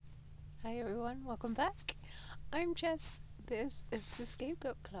Hi everyone, welcome back. I'm Jess. This is the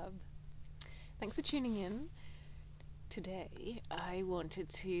Scapegoat Club. Thanks for tuning in. Today I wanted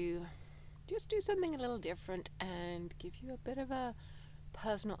to just do something a little different and give you a bit of a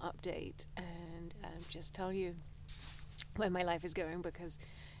personal update and just tell you where my life is going because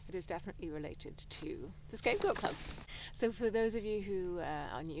it is definitely related to the Scapegoat Club. So for those of you who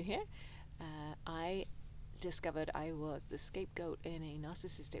are new here, I discovered I was the scapegoat in a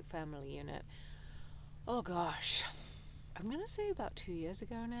narcissistic family unit. Oh gosh, I'm going to say about 2 years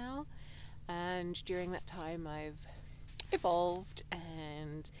ago now. And during that time, I've evolved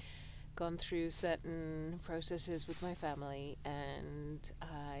and gone through certain processes with my family. And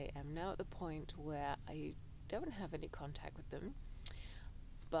I am now at the point where I don't have any contact with them,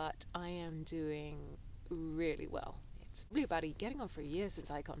 but I am doing really well. It's really about getting on for a year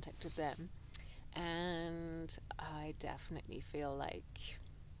since I contacted them. And I definitely feel like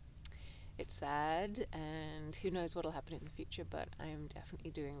it's sad and who knows what'll happen in the future, but I am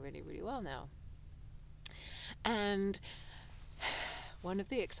definitely doing really, really well now. And one of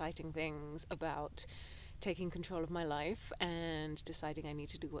the exciting things about taking control of my life and deciding I need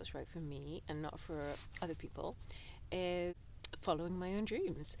to do what's right for me and not for other people is following my own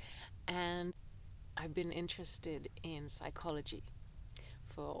dreams. And I've been interested in psychology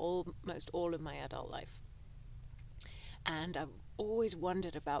for almost all of my adult life. And I've always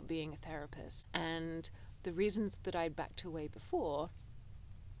wondered about being a therapist. And the reasons that I'd backed away before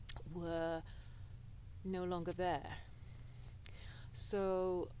were no longer there.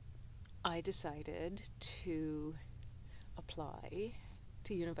 So I decided to apply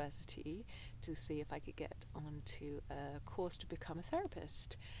to university to see if I could get onto a course to become a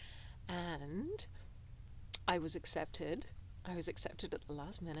therapist. And I was accepted. I was accepted at the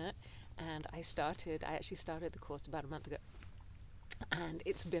last minute, and I actually started the course about a month ago. And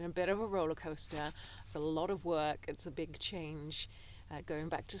it's been a bit of a roller coaster. It's a lot of work. It's a big change. Going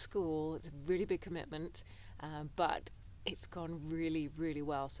back to school, it's a really big commitment, but it's gone really, really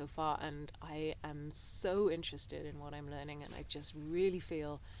well so far. And I am so interested in what I'm learning, and I just really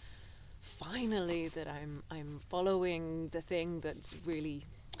feel finally that I'm following the thing that's really.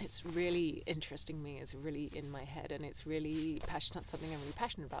 It's really interesting me. It's really in my head, and it's really passionate. Something I'm really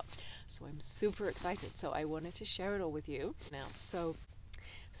passionate about. So I'm super excited. So I wanted to share it all with you now. So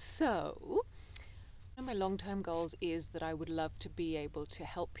one of my long-term goals is that I would love to be able to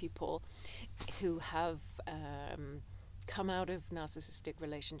help people who have come out of narcissistic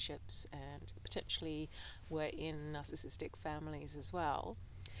relationships and potentially were in narcissistic families as well.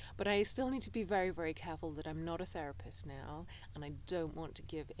 But I still need to be very, very careful that I'm not a therapist now, and I don't want to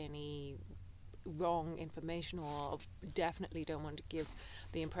give any wrong information, or definitely don't want to give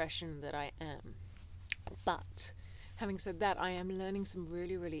the impression that I am. But having said that, I am learning some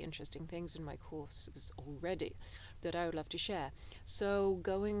really, really interesting things in my courses already that I would love to share. So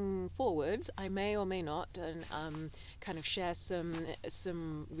going forwards, I may or may not kind of share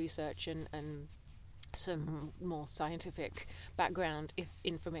some research and some more scientific background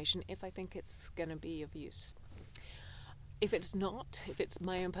information if I think it's going to be of use. If it's not, if it's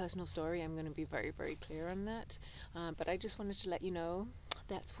my own personal story, I'm going to be very, very clear on that. But I just wanted to let you know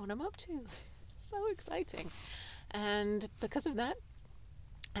that's what I'm up to. So exciting. And because of that,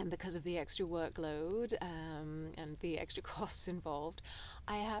 and because of the extra workload and the extra costs involved,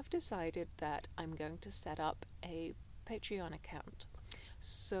 I have decided that I'm going to set up a Patreon account.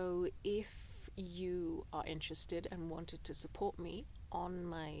 So if you are interested and wanted to support me on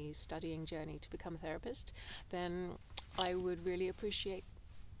my studying journey to become a therapist, then I would really appreciate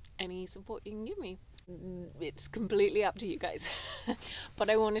any support you can give me. It's completely up to you guys, but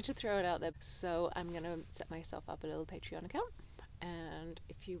I wanted to throw it out there. So I'm going to set myself up a little Patreon account, and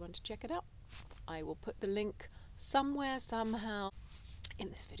if you want to check it out, I will put the link somewhere, somehow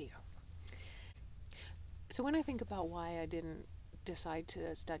in this video. So when I think about why I didn't decide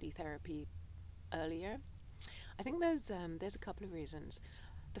to study therapy earlier, I think there's a couple of reasons.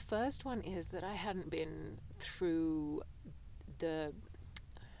 The first one is that I hadn't been through the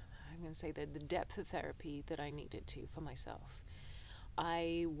depth of therapy that I needed to for myself.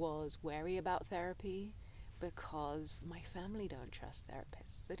 I was wary about therapy because my family don't trust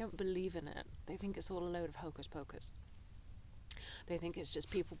therapists. They don't believe in it. They think it's all a load of hocus pocus. They think it's just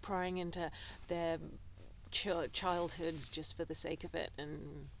people prying into their childhoods just for the sake of it,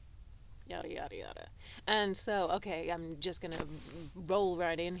 and yada, yada, yada. And so, okay, I'm just going to roll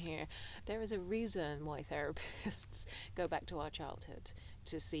right in here. There is a reason why therapists go back to our childhood.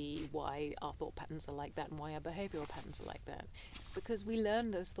 to see why our thought patterns are like that and why our behavioral patterns are like that. It's because we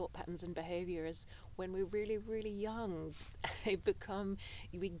learn those thought patterns and behaviors when we're really, really young.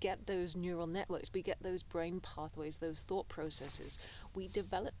 We get those neural networks, we get those brain pathways, those thought processes. We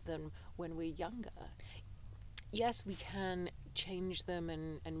develop them when we're younger. Yes, we can change them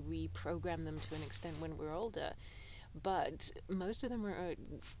and reprogram them to an extent when we're older, but most of them are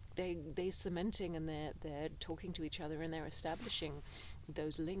they're cementing, and they're talking to each other, and they're establishing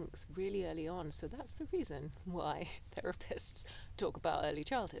those links really early on. So that's the reason why therapists talk about early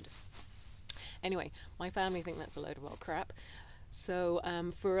childhood. Anyway, my family think that's a load of old crap. So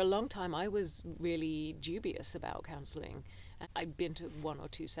for a long time, I was really dubious about counselling. I'd been to 1 or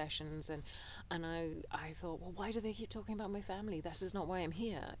 2 sessions, and I thought, well, why do they keep talking about my family? This is not why I'm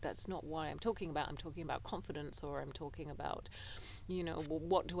here. That's not why I'm talking about. I'm talking about confidence, or I'm talking about, well,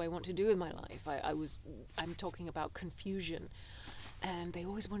 what do I want to do with my life? I'm talking about confusion. And they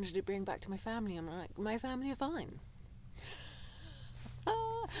always wanted to bring back to my family. I'm like, my family are fine.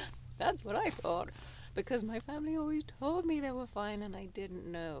 That's what I thought, because my family always told me they were fine and I didn't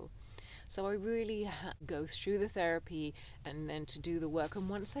know. So I really had to go through the therapy and then to do the work. And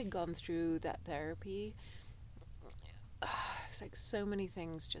once I'd gone through that therapy, it's like so many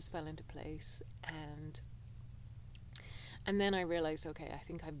things just fell into place. And then I realized, okay, I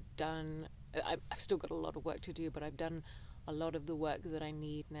think I've still got a lot of work to do, but I've done a lot of the work that I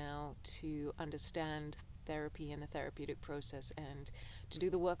need now to understand therapy and the therapeutic process, and to do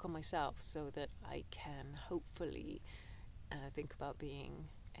the work on myself so that I can hopefully think about being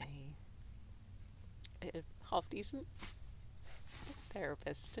a half decent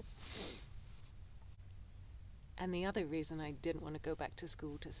therapist. And the other reason I didn't want to go back to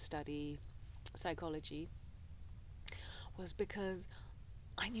school to study psychology was because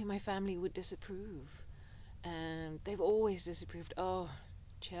I knew my family would disapprove, and they've always disapproved. Oh,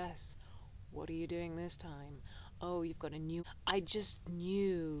 Jess, what are you doing this time? Oh, you've got a new... I just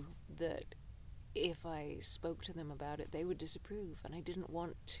knew that if I spoke to them about it, they would disapprove, and I didn't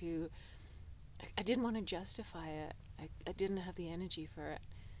want to justify it. I didn't have the energy for it.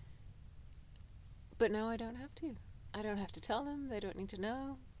 But now I don't have to. I don't have to tell them. They don't need to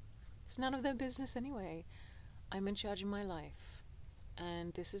know. It's none of their business anyway. I'm in charge of my life,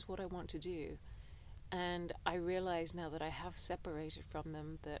 and this is what I want to do. And I realize now that I have separated from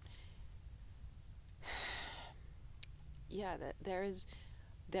them that that there is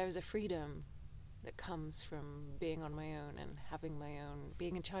a freedom that comes from being on my own and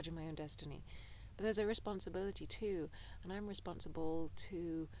being in charge of my own destiny. But there's a responsibility too, and I'm responsible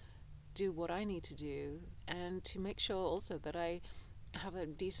to do what I need to do, and to make sure also that I have a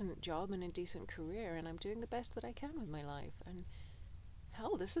decent job and a decent career, and I'm doing the best that I can with my life. And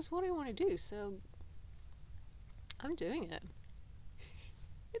hell, this is what I want to do, so I'm doing it.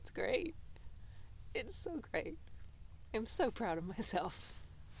 It's great. It's so great. I'm so proud of myself.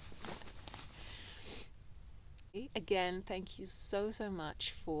 Again, thank you so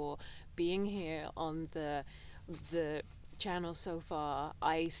much for being here on the channel so far.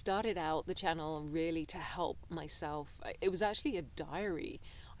 I started out the channel really to help myself. It was actually a diary.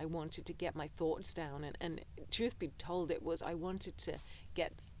 I wanted to get my thoughts down, and truth be told, I wanted to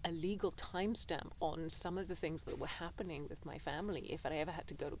get a legal timestamp on some of the things that were happening with my family. If I ever had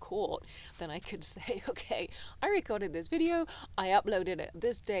to go to court, then I could say, okay, I recorded this video, I uploaded it at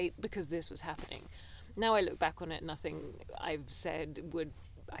this date because this was happening. Now I look back on it, nothing I've said would,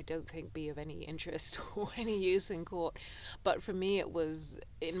 I don't think, be of any interest or any use in court. But for me, it was,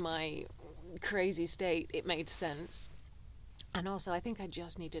 in my crazy state, it made sense. And also, I think I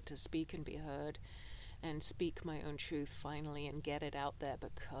just needed to speak and be heard, and speak my own truth finally and get it out there,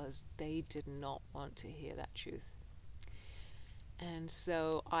 because they did not want to hear that truth. And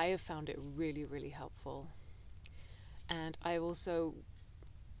so I have found it really, really helpful. And I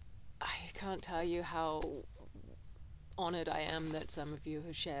can't tell you how honored I am that some of you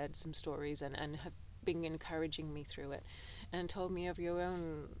have shared some stories and have been encouraging me through it, and told me of your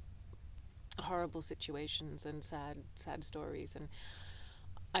own horrible situations and sad stories. And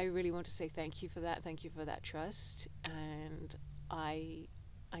I really want to say thank you for that. Thank you for that trust. And I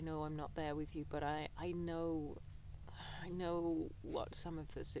know I'm not there with you, but I know what some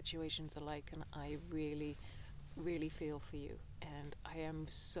of the situations are like, and I really, really feel for you. And I am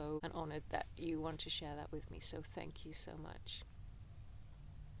so honored that you want to share that with me. So thank you so much.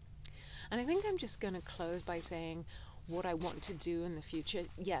 And I think I'm just going to close by saying what I want to do in the future.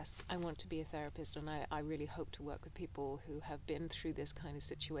 Yes, I want to be a therapist, and I really hope to work with people who have been through this kind of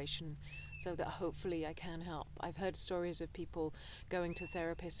situation, so that hopefully I can help. I've heard stories of people going to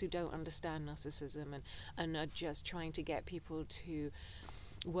therapists who don't understand narcissism and are just trying to get people to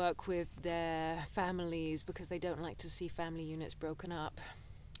work with their families because they don't like to see family units broken up.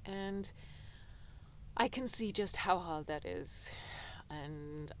 And I can see just how hard that is.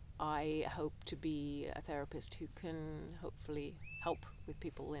 And I hope to be a therapist who can hopefully help with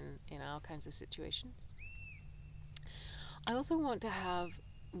people in our kinds of situations. I also want to have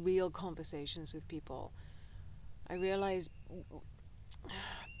real conversations with people. I realize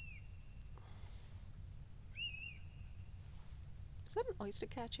is that an oyster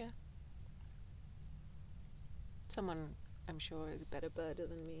catcher? Someone, I'm sure, is a better birder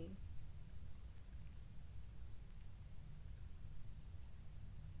than me.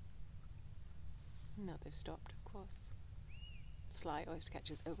 No, they've stopped, of course. Sly oyster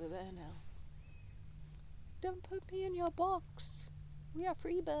catcher's over there now. Don't put me in your box. We are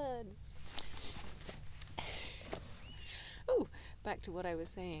free birds. Oh, back to what I was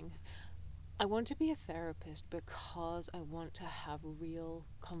saying. I want to be a therapist because I want to have real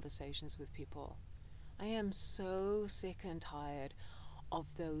conversations with people. I am so sick and tired of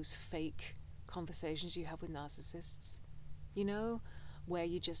those fake conversations you have with narcissists. You know, where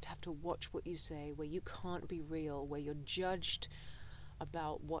you just have to watch what you say, where you can't be real, where you're judged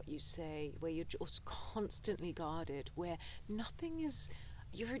about what you say, where you're just constantly guarded, where nothing is,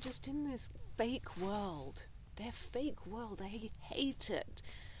 you're just in this fake world. Their fake world. I hate it.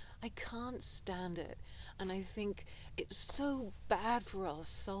 I can't stand it. And I think it's so bad for our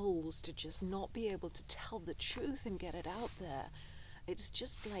souls to just not be able to tell the truth and get it out there. It's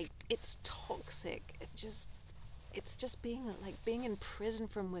just like, it's toxic. It's just being in prison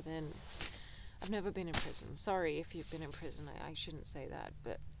from within. I've never been in prison. Sorry if you've been in prison. I shouldn't say that.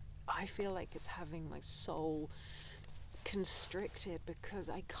 But I feel like it's having my soul constricted because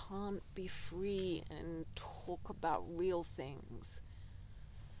I can't be free and talk about real things.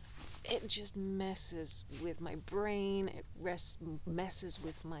 It just messes with my brain. It messes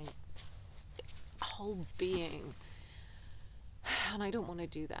with my whole being. And I don't want to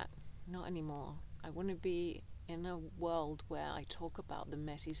do that. Not anymore. I want to be in a world where I talk about the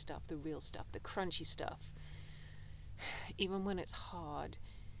messy stuff, the real stuff, the crunchy stuff. Even when it's hard.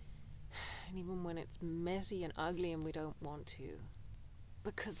 And even when it's messy and ugly and we don't want to.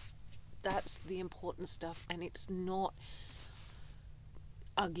 Because that's the important stuff, and it's not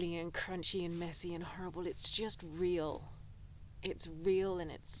ugly and crunchy and messy and horrible. It's just real. It's real, and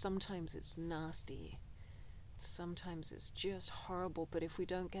sometimes it's nasty. Sometimes it's just horrible, but if we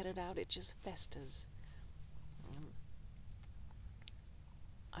don't get it out, it just festers.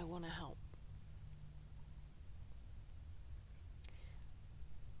 I want to help.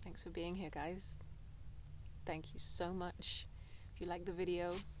 Thanks for being here, guys. Thank you so much. If you like the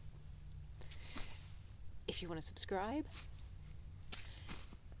video, if you want to subscribe,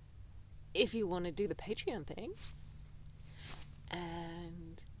 if you want to do the Patreon thing,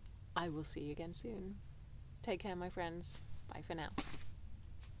 and I will see you again soon. Take care, my friends. Bye for now.